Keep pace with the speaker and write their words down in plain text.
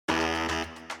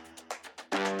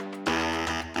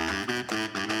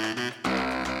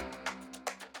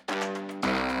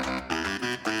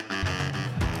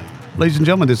Ladies and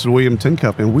gentlemen, this is William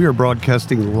Tincup, and we are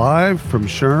broadcasting live from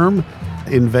SHRM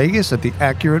in Vegas at the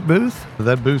Accurate booth.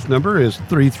 That booth number is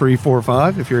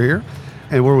 3345 if you're here.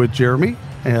 And we're with Jeramy.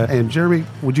 And Jeramy,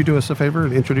 would you do us a favor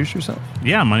and introduce yourself?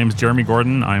 Yeah, my name is Jeramy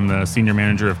Gordon. I'm the Senior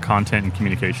Manager of Content and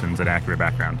Communications at Accurate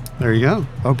Background. There you go.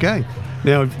 Okay.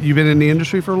 Now, you've been in the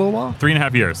industry for a little while?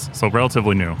 3.5 years, so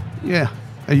relatively new. Yeah.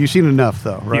 You've seen enough,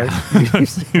 though, right?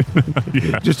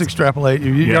 Yeah. Just extrapolate.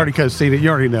 You already kind of seen it. You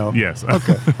already know. Yes.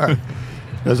 Okay. All right.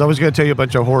 Because I was going to tell you a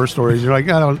bunch of horror stories. You're like,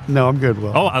 I don't know. I'm good,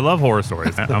 Will. Oh, I love horror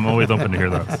stories. I'm always open to hear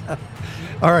those.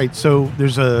 All right. So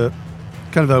there's a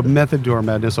kind of a method to our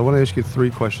madness. I want to ask you 3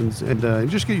 questions and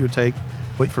just get your take.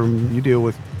 From you deal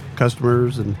with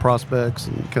customers and prospects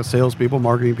and kind of salespeople,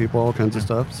 marketing people, all kinds of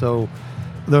stuff. So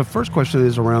the first question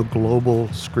is around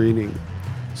global screening.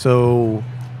 So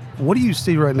what do you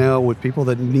see right now with people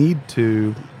that need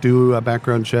to do a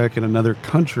background check in another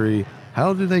country?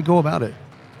 How do they go about it?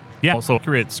 Yeah, so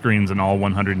Accurate screens in all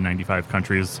 195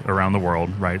 countries around the world,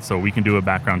 right? So we can do a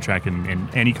background check in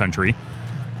any country.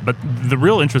 But the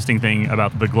real interesting thing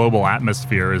about the global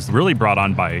atmosphere is really brought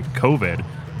on by COVID.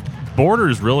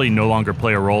 Borders really no longer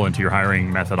play a role into your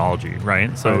hiring methodology,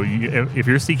 right? So if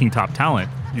you're seeking top talent,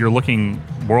 you're looking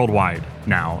worldwide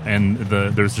now, and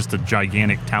there's just a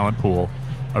gigantic talent pool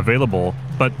available,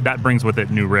 but that brings with it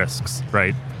new risks,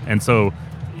 right? And so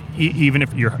even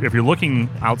if you're looking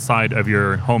outside of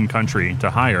your home country to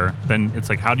hire, then it's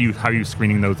like how are you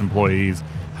screening those employees?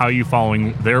 How are you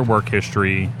following their work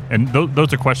history? And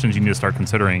those are questions you need to start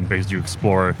considering as you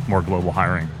explore more global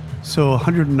hiring. So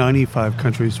 195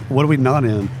 countries. What are we not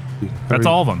in? That's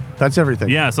all of them. That's everything.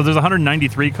 Yeah. So there's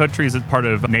 193 countries as part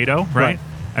of NATO, right?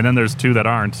 And then there's 2 that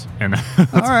aren't. And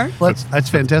all right. That's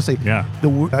fantastic. Yeah.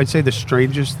 I'd say the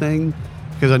strangest thing,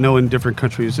 because I know in different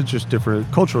countries it's just different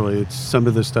culturally. It's some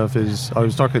of the stuff is. I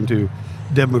was talking to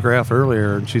Deb McGrath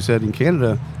earlier, and she said in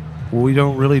Canada we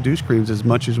don't really do screens as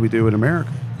much as we do in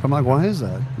America. I'm like, why is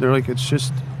that? They're like,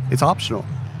 it's optional.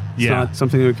 It's not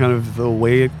something that kind of the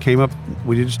way it came up,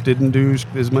 we just didn't do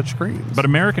as much screens. But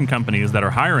American companies that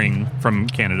are hiring from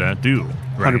Canada do,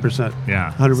 right? 100%.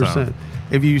 Yeah. 100%. So.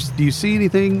 Do you see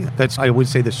anything that's, I would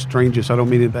say the strangest, I don't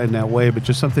mean it in that way, but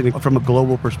just something from a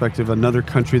global perspective, another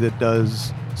country that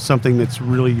does something that's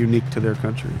really unique to their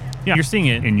country? Yeah, you're seeing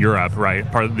it in Europe, right?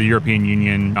 Part of the European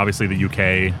Union, obviously the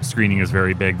UK, screening is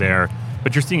very big there.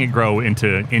 But you're seeing it grow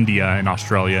into India and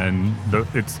Australia, and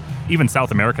it's even South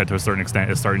America to a certain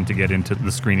extent is starting to get into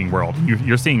the screening world.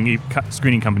 You're seeing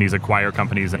screening companies acquire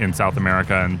companies in South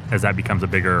America, and as that becomes a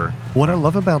bigger... What I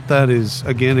love about that is,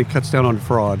 again, it cuts down on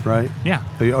fraud, right? Yeah.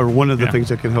 Or one of the things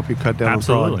that can help you cut down on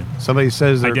fraud. Somebody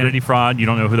says... Identity fraud, you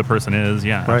don't know who the person is.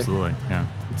 Yeah, right. Absolutely. Yeah.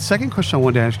 Second question I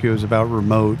wanted to ask you is about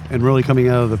remote, and really coming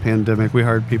out of the pandemic. We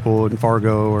hired people in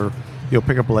Fargo or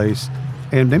Pick a Place.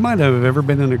 And they might have ever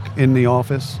been in the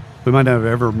office. We might not have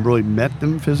ever really met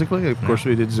them physically. Of course,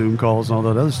 we did Zoom calls and all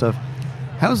that other stuff.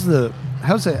 How's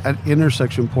that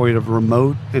intersection point of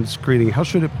remote and screening? How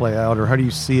should it play out, or how do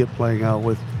you see it playing out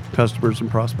with customers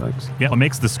and prospects? Yeah, what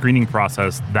makes the screening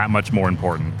process that much more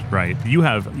important, right?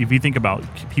 If you think about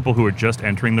people who are just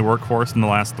entering the workforce in the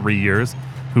last 3 years,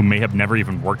 who may have never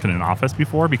even worked in an office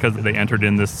before because they entered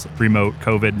in this remote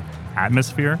COVID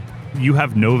atmosphere, you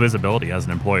have no visibility as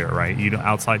an employer, right?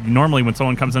 Normally when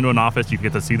someone comes into an office, you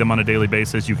get to see them on a daily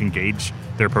basis. You can gauge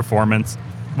their performance.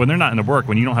 When they're not in the work,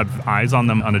 when you don't have eyes on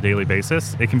them on a daily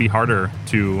basis, it can be harder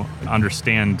to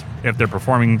understand if they're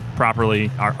performing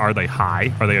properly. Are they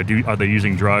high? Are they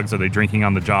using drugs? Are they drinking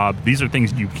on the job? These are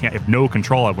things you can't have no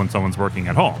control of when someone's working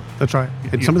at home. That's right.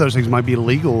 And some of those things might be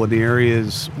illegal in the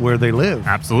areas where they live.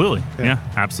 Absolutely. Yeah,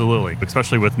 absolutely.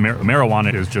 Especially with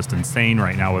marijuana is just insane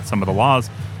right now with some of the laws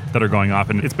that are going off,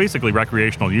 and it's basically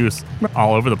recreational use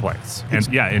all over the place.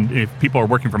 And if people are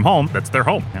working from home, that's their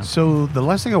home. Yeah. So the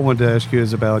last thing I wanted to ask you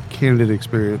is about candidate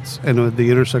experience and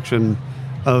the intersection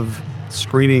of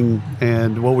screening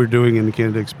and what we're doing in the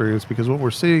candidate experience, because what we're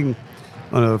seeing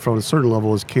from a certain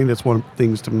level is candidates want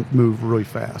things to move really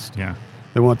fast. Yeah.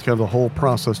 They want kind of the whole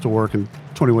process to work in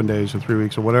 21 days or 3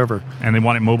 weeks or whatever. And they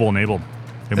want it mobile enabled.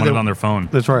 They want it on their phone.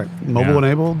 That's right. Mobile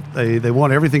enabled. They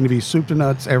want everything to be soup to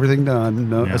nuts, everything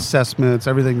done, assessments,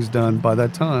 everything's done by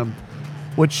that time,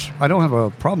 which I don't have a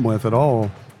problem with at all.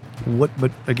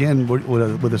 But again,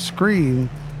 with a screen,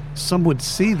 some would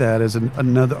see that as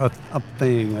another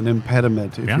thing, an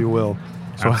impediment, if you will.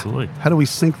 So Absolutely. How do we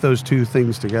sync those two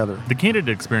things together? The candidate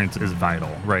experience is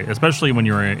vital, right? Especially when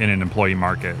you're in an employee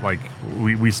market. Like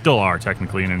we still are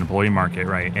technically in an employee market,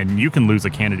 right? And you can lose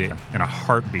a candidate in a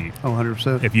heartbeat. Oh,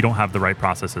 100%. If you don't have the right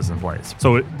processes in place.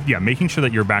 So yeah, making sure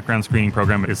that your background screening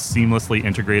program is seamlessly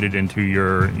integrated into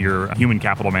your human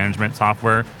capital management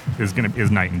software is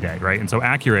night and day, right? And so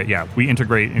Accurate, yeah, we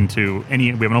integrate into we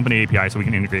have an open API, so we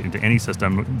can integrate into any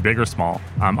system, big or small.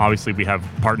 Obviously, we have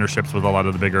partnerships with a lot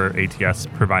of the bigger ATS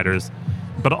providers.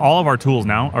 But all of our tools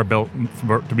now are built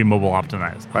to be mobile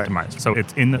optimized. Right. So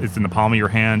it's in the palm of your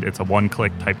hand. It's a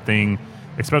one-click type thing.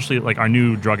 Especially like our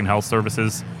new drug and health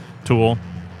services tool.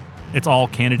 It's all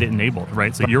candidate enabled,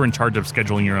 right? So you're in charge of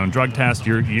scheduling your own drug test.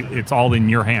 It's all in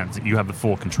your hands. You have the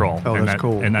full control. Oh, that's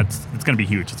cool. And it's going to be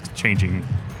huge. It's changing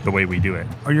the way we do it.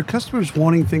 Are your customers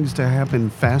wanting things to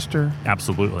happen faster?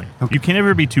 Absolutely. Okay. You can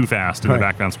never be too fast in the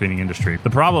background screening industry.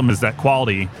 The problem is that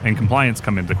quality and compliance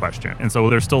come into question. And so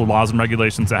there's still laws and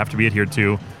regulations that have to be adhered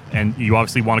to. And you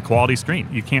obviously want a quality screen.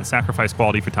 You can't sacrifice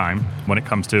quality for time when it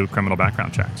comes to criminal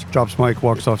background checks. Drops mic,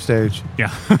 walks off stage. Yeah.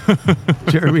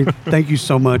 Jeramy, thank you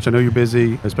so much. I know you're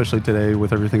busy, especially today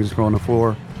with everything that's going on the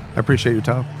floor. I appreciate your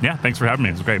time. Yeah, thanks for having me.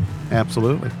 It was great.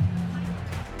 Absolutely.